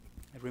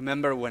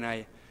remember when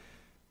I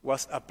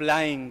was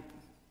applying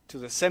to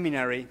the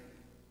seminary,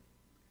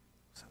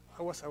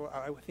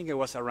 I think I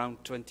was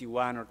around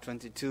 21 or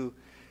 22,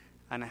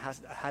 and I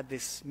had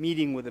this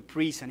meeting with the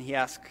priest, and he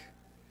asked,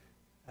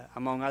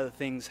 among other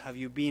things, have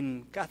you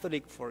been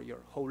Catholic for your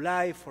whole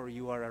life, or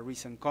you are a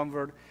recent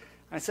convert?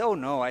 And I said, oh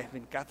no, I've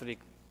been Catholic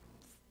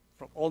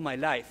from all my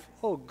life.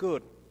 Oh,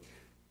 good.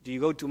 Do you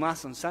go to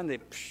Mass on Sunday?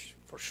 Psh,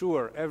 for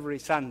sure, every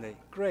Sunday.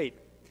 Great.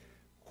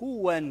 Who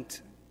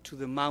went to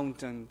the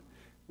mountain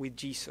with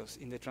Jesus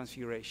in the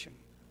Transfiguration?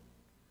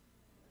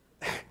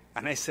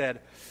 And I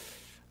said,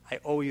 I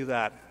owe you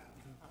that.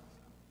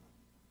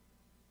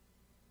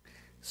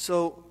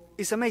 So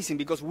it's amazing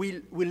because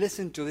we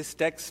listen to this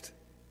text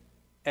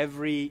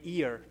every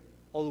year,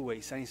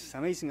 always. And it's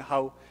amazing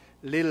how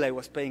little I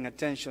was paying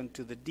attention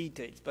to the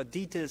details. But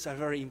details are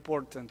very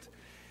important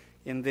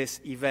in this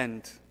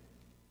event.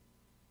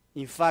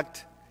 In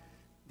fact,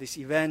 this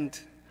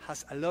event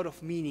has a lot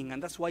of meaning,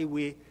 and that's why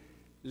we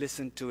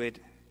listen to it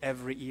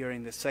every year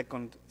in the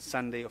second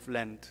Sunday of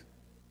Lent.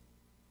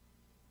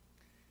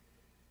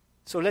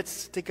 So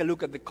let's take a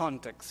look at the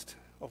context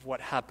of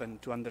what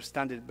happened to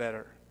understand it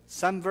better.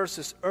 Some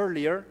verses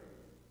earlier,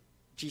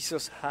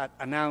 Jesus had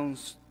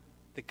announced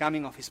the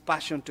coming of his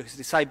passion to his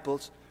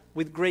disciples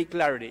with great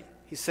clarity.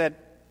 He said,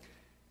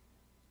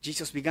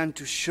 Jesus began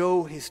to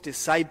show his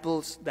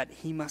disciples that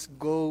he must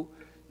go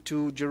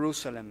to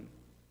Jerusalem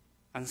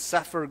and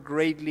suffer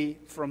greatly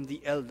from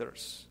the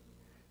elders,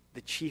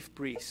 the chief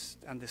priests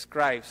and the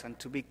scribes, and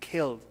to be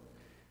killed,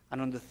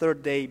 and on the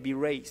third day be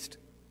raised.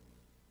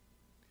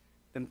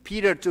 Then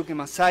Peter took him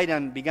aside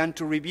and began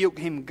to rebuke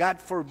him.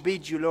 God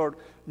forbid you, Lord,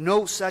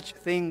 no such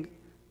thing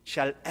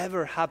shall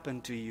ever happen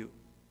to you.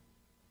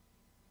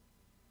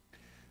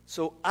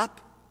 So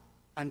up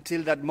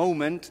until that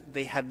moment,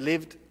 they had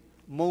lived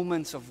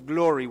moments of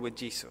glory with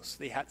Jesus.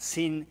 They had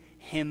seen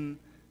him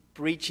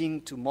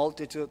preaching to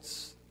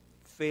multitudes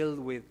filled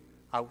with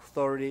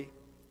authority.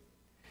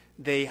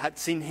 They had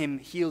seen him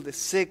heal the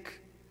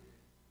sick,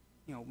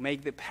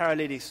 make the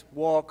paralytics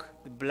walk,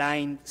 the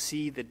blind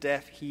see, the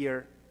deaf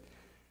hear.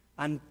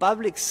 And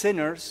public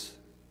sinners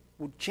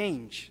would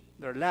change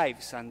their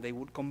lives and they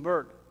would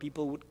convert.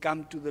 People would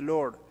come to the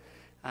Lord.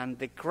 And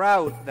the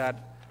crowd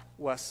that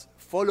was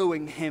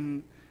following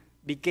him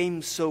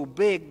became so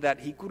big that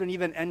he couldn't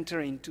even enter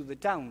into the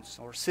towns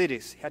or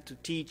cities. He had to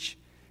teach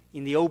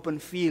in the open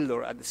field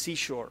or at the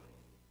seashore.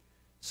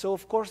 So,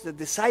 of course, the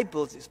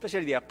disciples,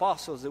 especially the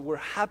apostles, they were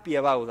happy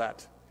about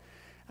that.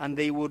 And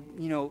they would,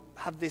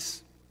 have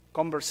these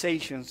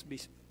conversations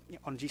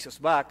on Jesus'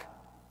 back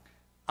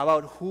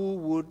about who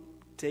would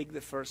take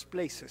the first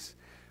places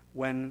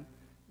when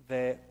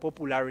the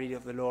popularity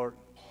of the Lord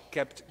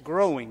kept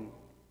growing.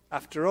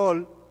 After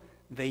all,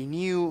 they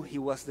knew he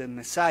was the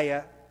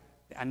Messiah,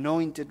 the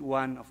anointed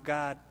one of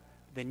God,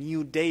 the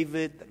new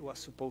David that was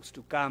supposed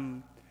to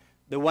come,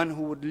 the one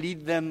who would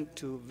lead them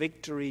to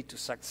victory, to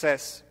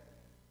success.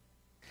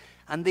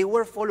 And they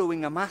were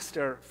following a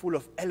master full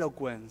of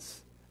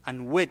eloquence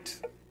and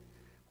wit,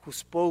 who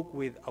spoke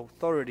with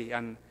authority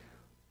and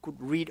could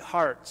read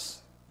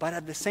hearts. But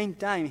at the same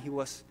time, he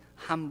was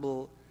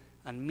humble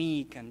and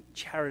meek and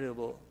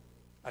charitable,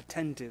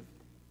 attentive.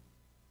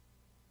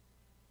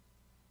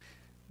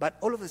 But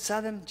all of a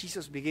sudden,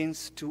 Jesus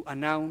begins to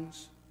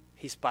announce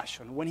his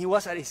passion. When he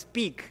was at his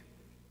peak,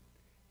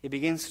 he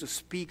begins to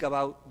speak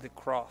about the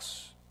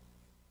cross.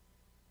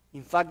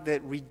 In fact, the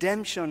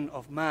redemption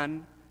of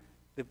man,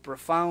 the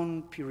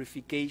profound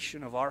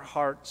purification of our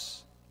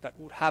hearts that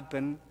would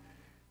happen,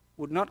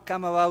 would not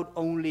come about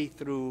only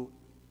through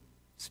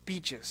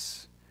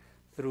speeches,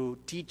 through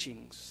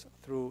teachings,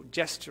 through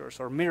gestures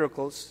or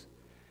miracles,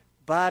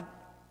 but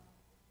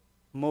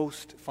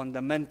most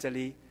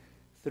fundamentally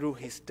through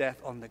his death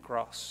on the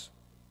cross.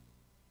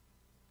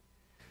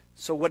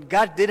 So what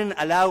God didn't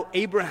allow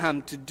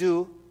Abraham to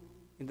do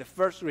in the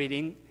first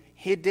reading,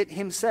 he did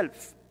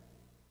himself.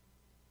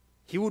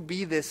 He would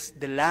be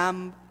the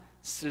lamb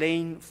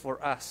slain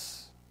for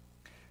us.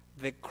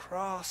 The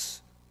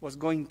cross was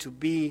going to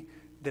be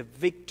the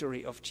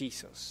victory of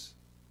Jesus.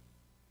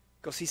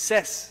 Because he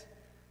says,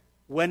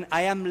 when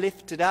I am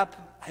lifted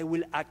up, I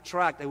will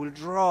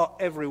draw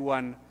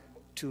everyone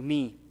to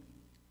me,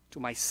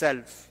 to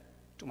myself,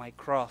 to my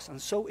cross.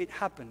 And so it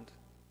happened.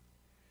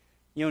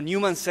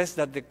 Newman says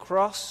that the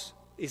cross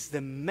is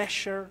the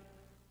measure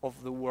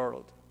of the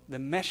world, the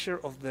measure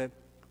of the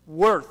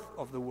worth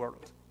of the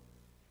world.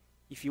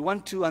 If you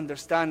want to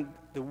understand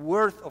the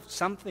worth of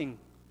something,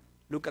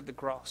 look at the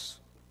cross.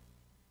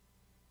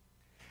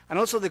 And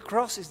also the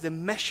cross is the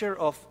measure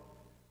of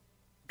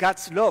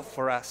God's love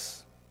for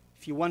us.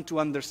 If you want to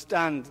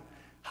understand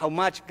how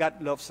much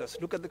God loves us,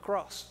 look at the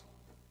cross.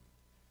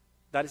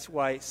 That is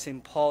why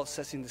St. Paul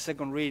says in the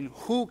second reading,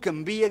 who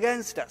can be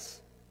against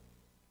us?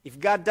 If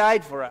God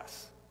died for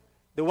us,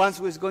 the one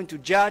who is going to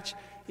judge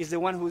is the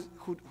one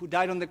who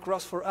died on the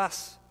cross for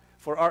us,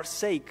 for our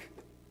sake.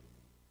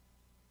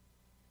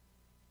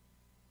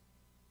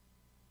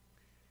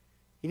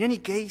 In any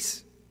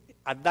case,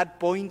 at that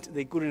point,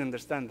 they couldn't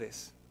understand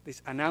this.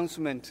 This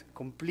announcement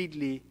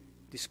completely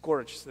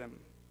discourages them.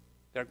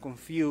 They're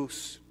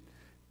confused.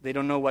 They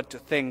don't know what to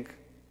think.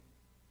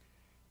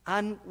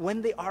 And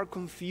when they are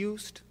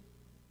confused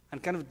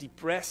and kind of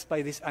depressed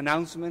by this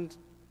announcement,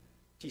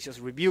 Jesus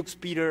rebukes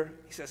Peter.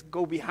 He says,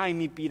 "Go behind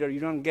me, Peter, you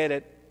don't get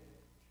it."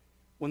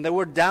 When they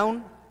were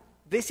down,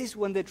 this is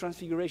when the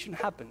transfiguration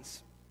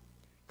happens.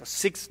 Because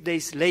 6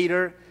 days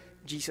later,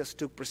 Jesus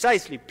took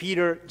precisely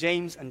Peter,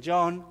 James, and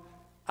John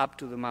up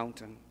to the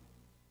mountain.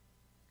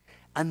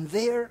 And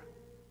there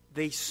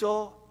they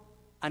saw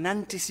an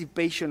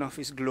anticipation of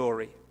his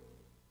glory.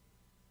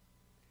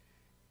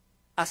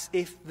 As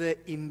if the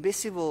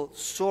invisible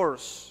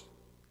source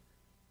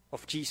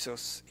of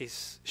Jesus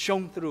is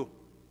shown through.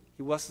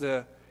 He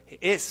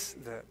is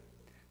the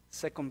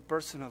second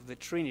person of the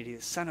Trinity,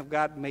 the Son of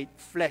God made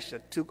flesh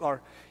that took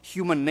our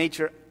human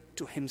nature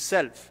to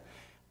himself.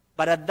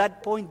 But at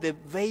that point, the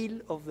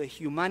veil of the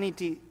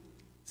humanity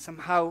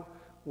somehow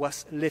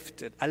was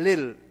lifted a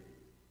little,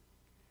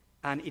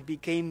 and it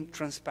became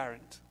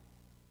transparent.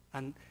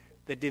 And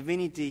the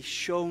divinity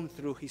shone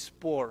through his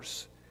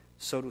pores,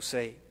 so to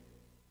say.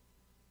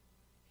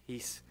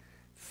 His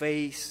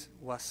face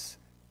was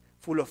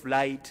full of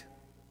light.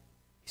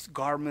 His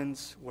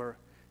garments were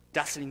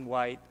dazzling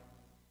white.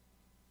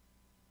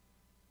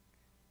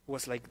 It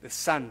was like the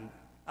sun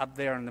up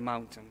there on the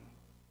mountain.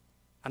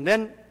 And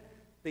then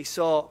they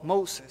saw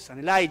Moses and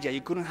Elijah.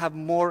 You couldn't have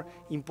more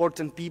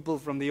important people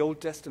from the Old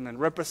Testament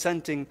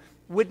representing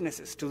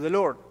witnesses to the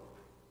Lord.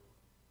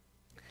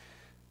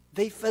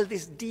 They felt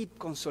this deep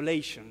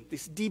consolation,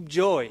 this deep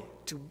joy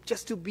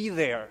just to be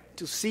there,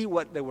 to see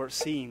what they were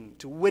seeing,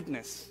 to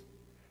witness.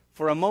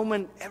 For a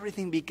moment,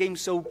 everything became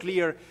so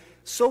clear,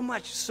 so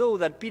much so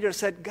that Peter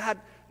said, "God,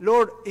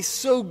 Lord, it's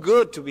so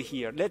good to be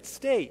here. Let's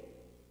stay.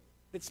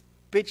 Let's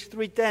pitch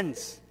 3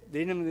 tents."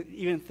 They didn't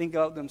even think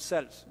about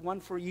themselves. One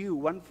for you,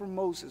 one for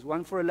Moses,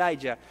 one for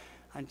Elijah,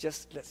 and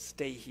just let's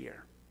stay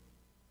here.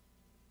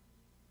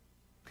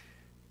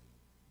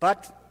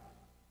 But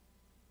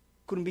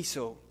couldn't be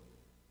so.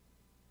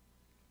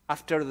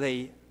 After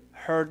they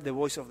heard the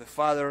voice of the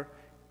Father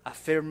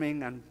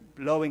affirming and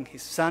blowing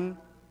his Son,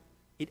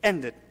 it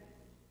ended.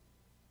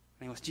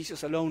 And it was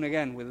Jesus alone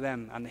again with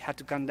them, and they had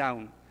to come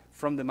down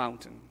from the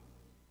mountain.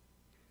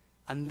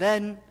 And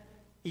then,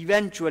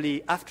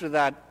 eventually, after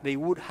that, they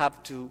would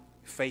have to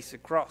face the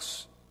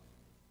cross.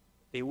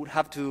 They would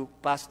have to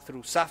pass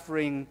through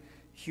suffering,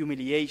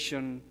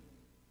 humiliation,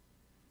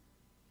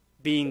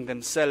 being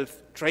themselves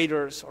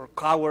traitors or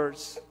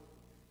cowards,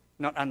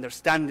 not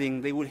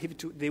understanding. They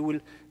will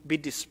be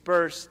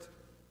dispersed.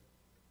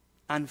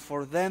 And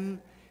for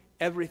them,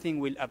 everything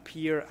will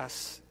appear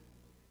as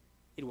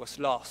it was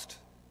lost,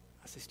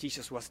 as if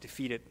Jesus was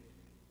defeated.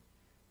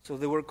 So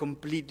they were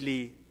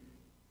completely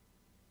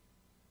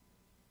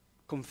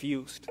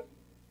confused.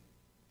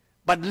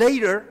 But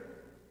later,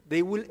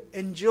 they will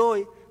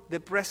enjoy the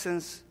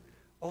presence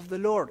of the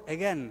Lord.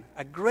 Again,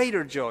 a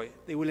greater joy.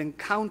 They will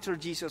encounter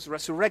Jesus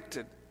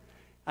resurrected,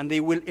 and they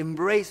will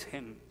embrace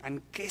him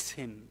and kiss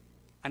him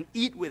and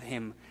eat with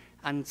him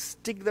and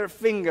stick their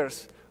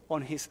fingers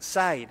on his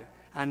side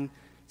and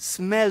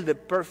smell the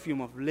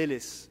perfume of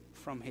lilies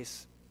from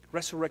his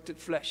resurrected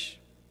flesh.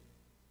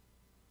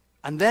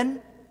 And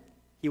then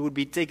he will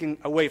be taken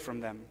away from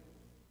them,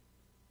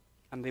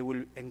 and they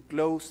will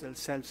enclose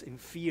themselves in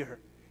fear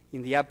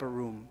in the upper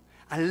room.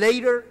 And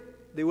later,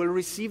 they will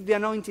receive the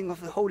anointing of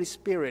the Holy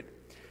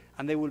Spirit,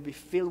 and they will be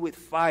filled with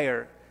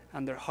fire,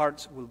 and their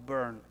hearts will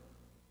burn.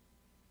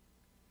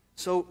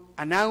 So,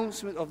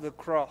 announcement of the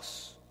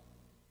cross,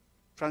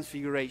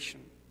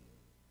 transfiguration,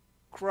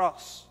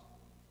 cross,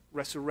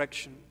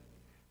 resurrection,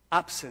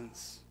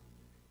 absence,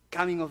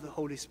 coming of the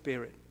Holy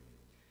Spirit.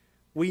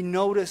 We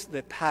notice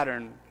the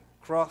pattern: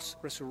 cross,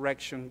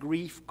 resurrection,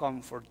 grief,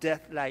 comfort,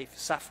 death, life,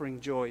 suffering,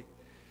 joy.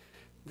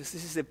 This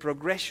is the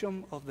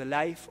progression of the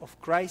life of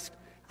Christ,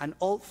 and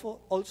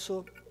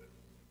also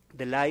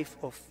the life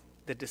of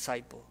the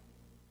disciple.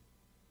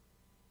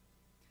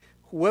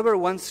 Whoever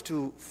wants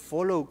to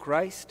follow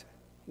Christ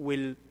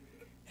will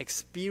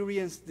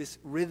experience this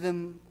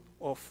rhythm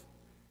of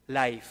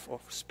life,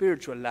 of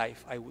spiritual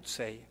life, I would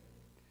say.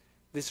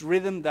 This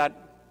rhythm that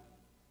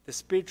the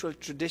spiritual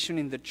tradition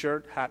in the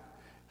church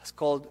has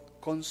called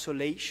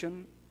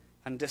consolation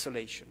and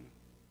desolation.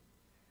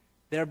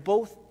 They are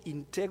both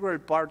integral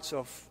parts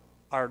of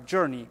our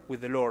journey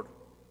with the Lord.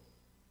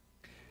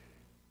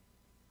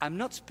 I'm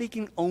not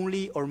speaking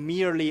only or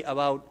merely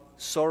about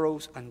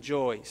sorrows and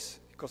joys,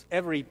 because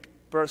every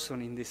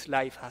person in this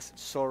life has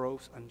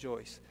sorrows and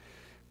joys.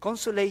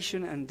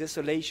 Consolation and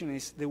desolation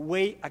is the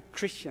way a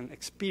Christian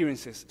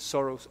experiences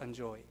sorrows and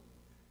joy,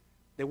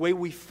 the way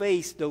we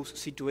face those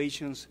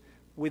situations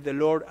with the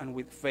Lord and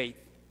with faith,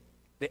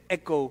 the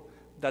echo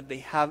that they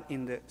have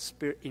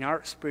in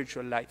our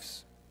spiritual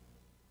lives.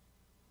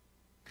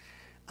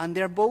 And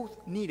they're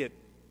both needed.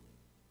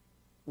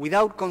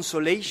 Without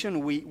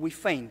consolation, we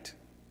faint.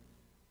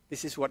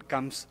 This is what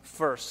comes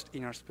first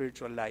in our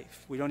spiritual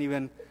life. We don't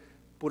even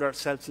put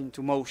ourselves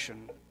into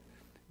motion.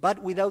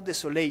 But without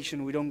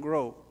desolation, we don't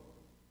grow.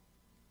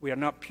 We are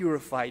not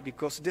purified,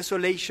 because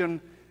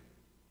desolation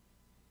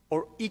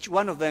Or each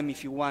one of them,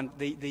 if you want,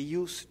 they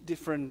use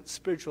different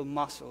spiritual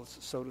muscles,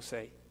 so to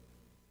say.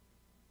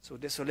 So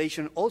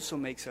desolation also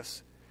makes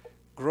us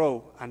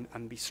grow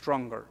and be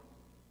stronger.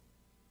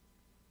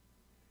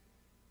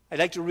 I'd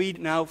like to read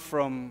now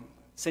from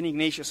St.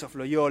 Ignatius of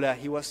Loyola.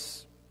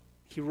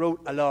 He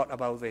wrote a lot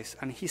about this,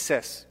 and he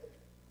says,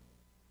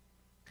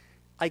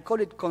 I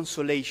call it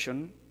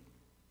consolation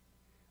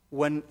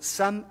when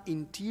some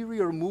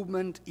interior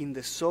movement in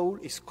the soul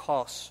is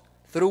caused,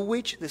 through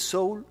which the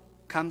soul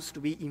comes to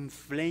be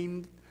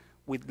inflamed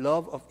with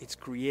love of its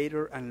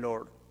Creator and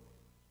Lord.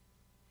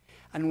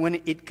 And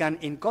when it can,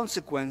 in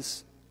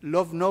consequence,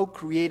 love no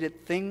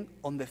created thing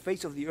on the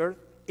face of the earth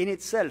in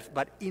itself,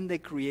 but in the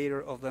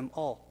Creator of them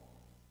all.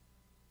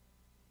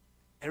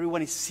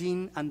 Everyone is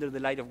seen under the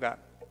light of God.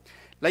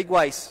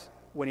 Likewise,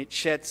 when it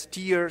sheds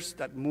tears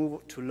that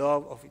move to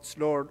love of its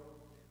Lord,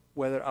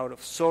 whether out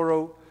of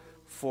sorrow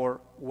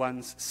for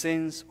one's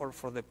sins or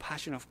for the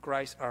passion of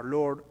Christ our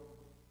Lord.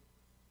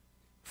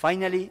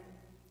 Finally,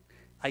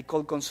 I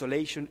call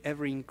consolation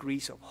every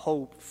increase of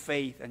hope,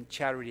 faith, and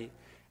charity,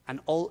 and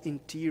all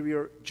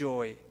interior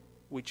joy,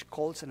 which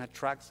calls and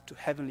attracts to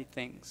heavenly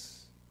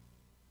things.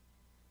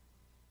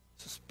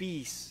 So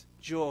peace,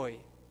 joy,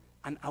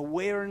 and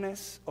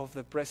awareness of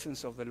the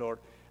presence of the Lord.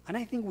 And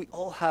I think we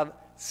all have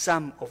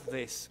some of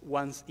this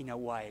once in a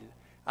while,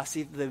 as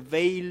if the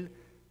veil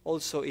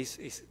also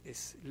is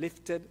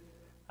lifted,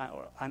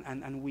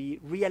 and we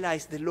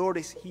realize the Lord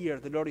is here,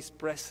 the Lord is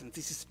present.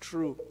 This is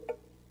true. It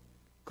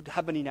could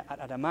happen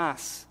at a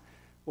Mass,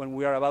 when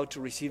we are about to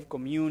receive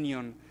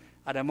communion,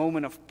 at a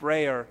moment of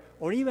prayer,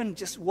 or even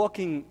just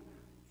walking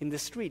in the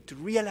street, to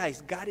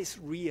realize God is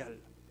real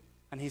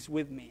and He's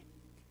with me.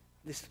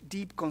 This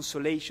deep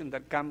consolation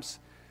that comes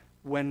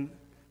when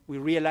we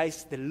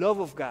realize the love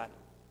of God,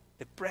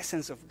 the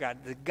presence of God,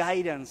 the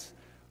guidance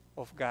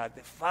of God,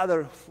 the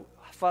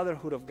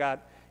fatherhood of God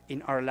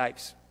in our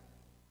lives.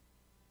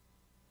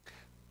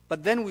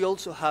 But then we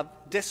also have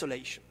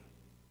desolation.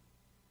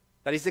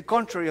 That is the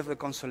contrary of the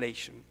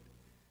consolation.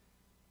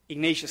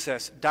 Ignatius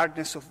says,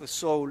 darkness of the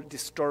soul,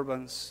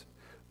 disturbance,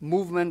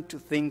 movement to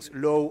things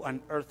low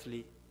and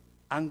earthly,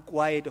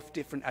 unquiet of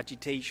different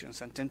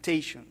agitations and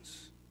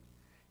temptations,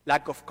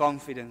 lack of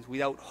confidence,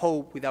 without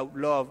hope, without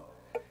love,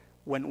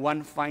 when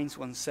one finds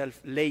oneself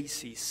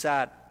lazy,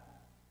 sad,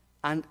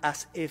 and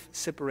as if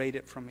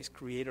separated from his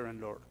Creator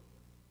and Lord.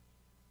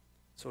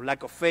 So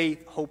lack of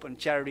faith, hope and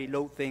charity,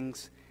 low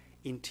things,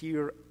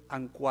 interior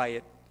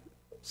unquiet,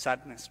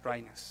 sadness,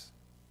 dryness.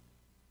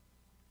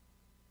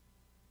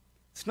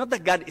 It's not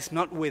that God is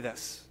not with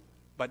us,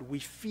 but we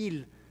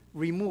feel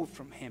removed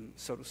from Him,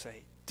 so to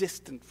say,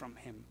 distant from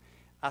Him,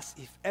 as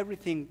if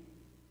everything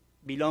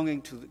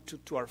belonging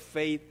to our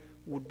faith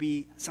would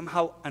be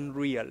somehow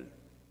unreal.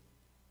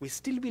 We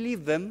still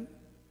believe them,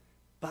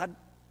 but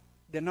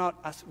they're not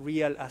as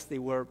real as they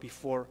were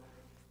before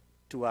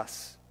to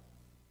us.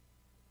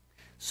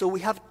 So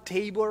we have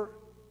Tabor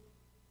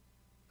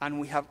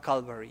and we have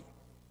Calvary.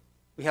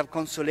 We have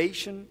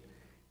consolation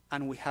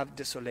and we have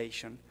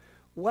desolation.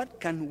 What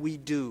can we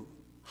do?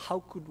 How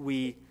could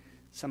we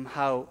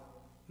somehow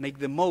make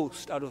the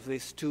most out of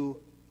these two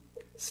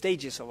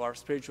stages of our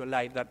spiritual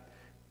life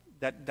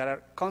that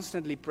are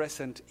constantly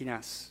present in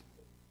us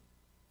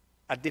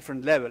at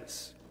different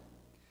levels?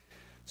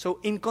 So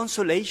in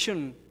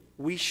consolation,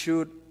 we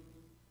should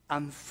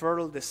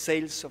unfurl the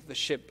sails of the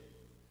ship,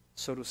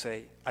 so to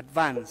say,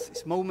 advance.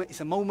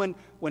 It's a moment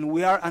when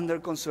we are under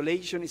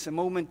consolation. It's a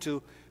moment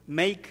to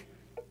make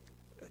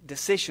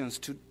decisions,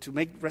 to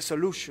make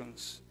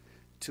resolutions,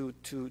 to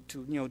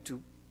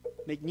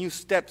make new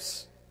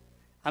steps,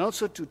 and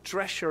also to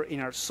treasure in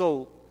our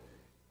soul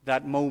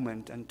that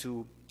moment and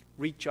to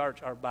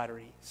recharge our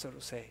battery, so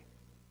to say.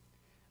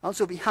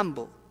 Also be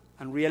humble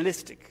and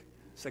realistic.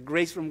 It's a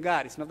grace from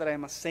God. It's not that I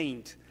am a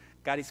saint.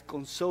 God is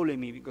consoling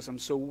me because I'm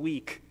so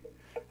weak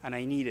and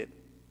I need it.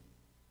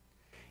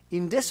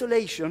 In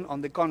desolation,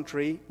 on the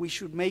contrary, we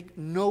should make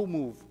no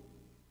move.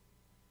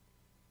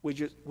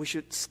 We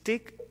should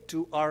stick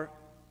to our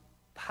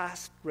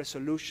past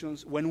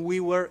resolutions when we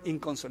were in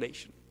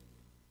consolation.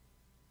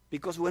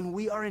 Because when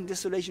we are in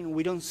desolation,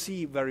 we don't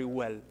see very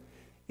well.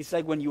 It's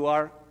like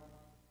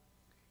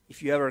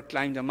if you ever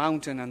climbed a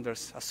mountain and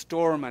there's a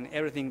storm and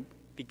everything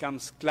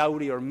becomes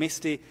cloudy or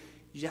misty,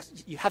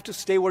 you have to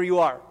stay where you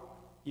are.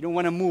 You don't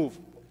want to move,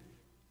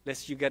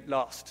 lest you get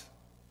lost.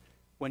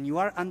 When you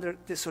are under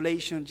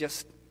desolation,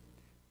 just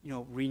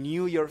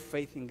renew your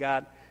faith in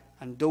God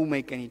and don't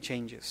make any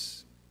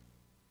changes.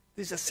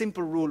 This is a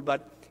simple rule,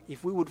 but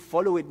if we would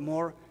follow it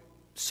more,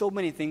 so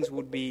many things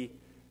would be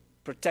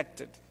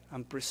protected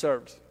and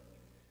preserved.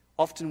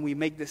 Often we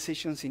make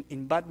decisions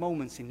in bad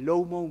moments, in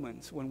low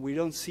moments, when we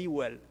don't see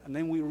well, and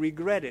then we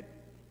regret it.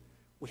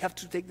 We have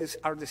to take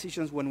our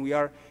decisions when we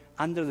are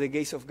under the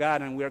gaze of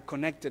God and we are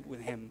connected with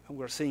Him and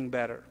we're seeing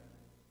better.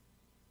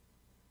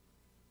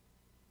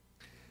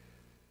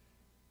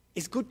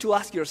 It's good to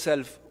ask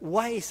yourself,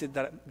 why is it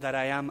that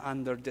I am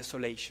under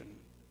desolation?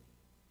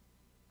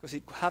 Because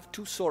it could have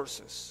two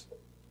sources.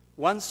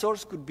 One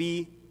source could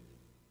be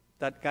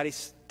that God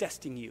is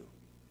testing you.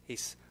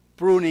 is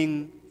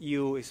pruning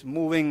you, is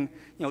moving,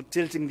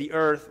 tilting the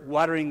earth,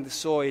 watering the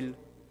soil,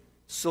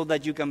 so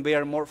that you can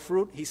bear more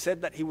fruit. He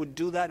said that he would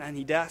do that, and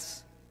he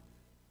does.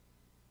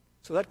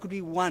 So that could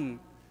be one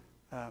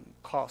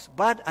cause.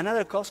 But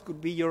another cause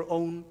could be your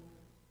own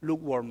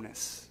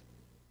lukewarmness.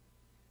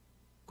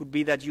 Could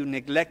be that you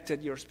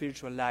neglected your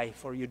spiritual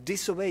life, or you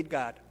disobeyed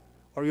God,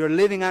 or you're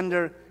living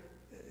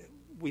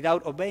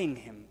without obeying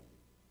him.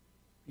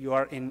 You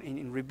are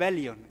in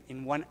rebellion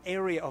in one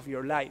area of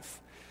your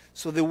life.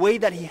 So the way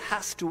that he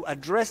has to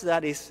address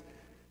that is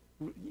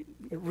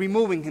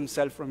removing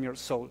himself from your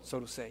soul, so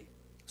to say,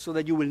 so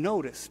that you will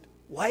notice,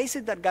 why is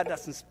it that God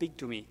doesn't speak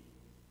to me?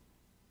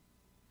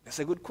 That's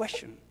a good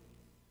question.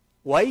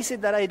 Why is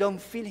it that I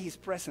don't feel his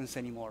presence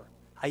anymore?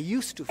 I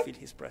used to feel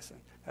his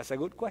presence. That's a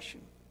good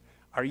question.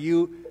 Are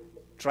you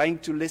trying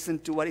to listen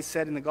to what is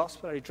said in the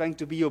gospel? Are you trying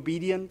to be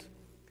obedient?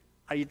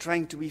 Are you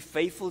trying to be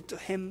faithful to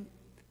him?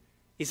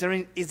 Is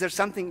there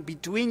something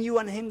between you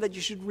and him that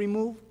you should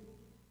remove?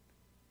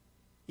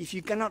 If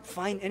you cannot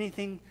find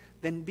anything,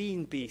 then be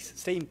in peace,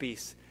 stay in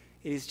peace.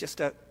 It is just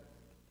a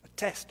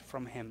test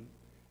from him,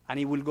 and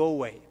it will go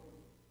away.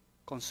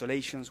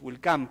 Consolations will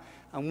come,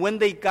 and when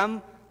they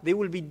come, they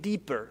will be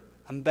deeper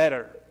and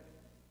better.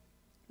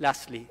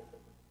 Lastly,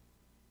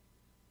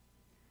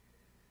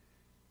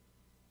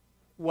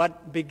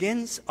 what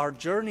begins our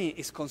journey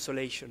is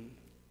consolation.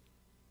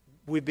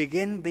 We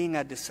begin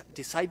being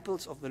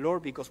disciples of the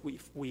Lord because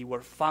we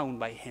were found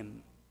by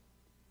him,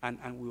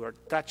 and we were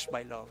touched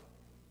by love.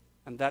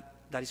 And that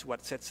is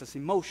what sets us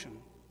in motion.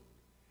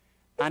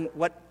 And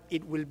what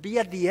it will be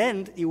at the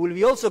end, it will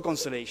be also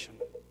consolation.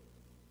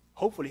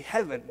 Hopefully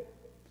heaven,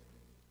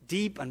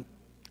 deep and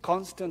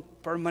constant,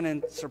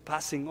 permanent,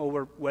 surpassing,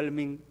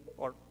 overwhelming,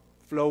 or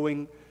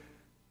flowing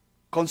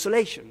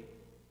consolation.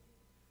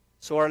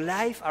 So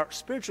our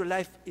spiritual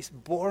life is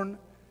born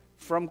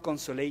from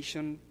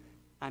consolation,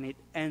 and it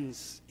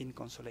ends in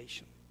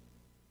consolation.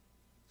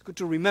 It's good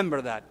to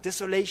remember that.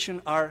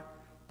 Desolation are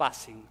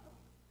passing,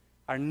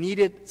 are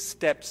needed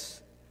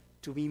steps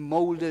to be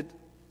molded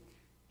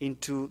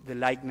into the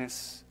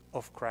likeness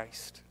of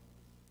Christ.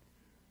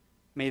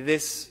 May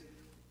this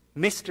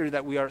mystery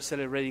that we are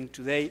celebrating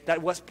today,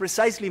 that was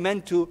precisely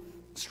meant to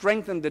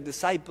strengthen the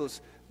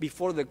disciples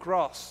before the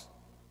cross,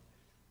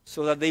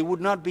 so that they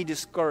would not be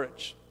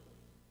discouraged,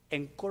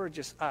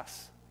 encourages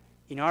us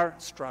in our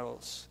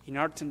struggles, in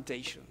our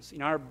temptations,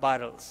 in our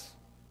battles.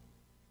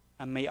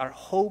 And may our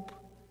hope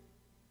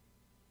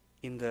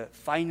in the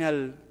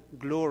final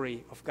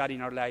glory of God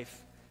in our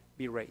life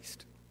be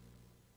raised.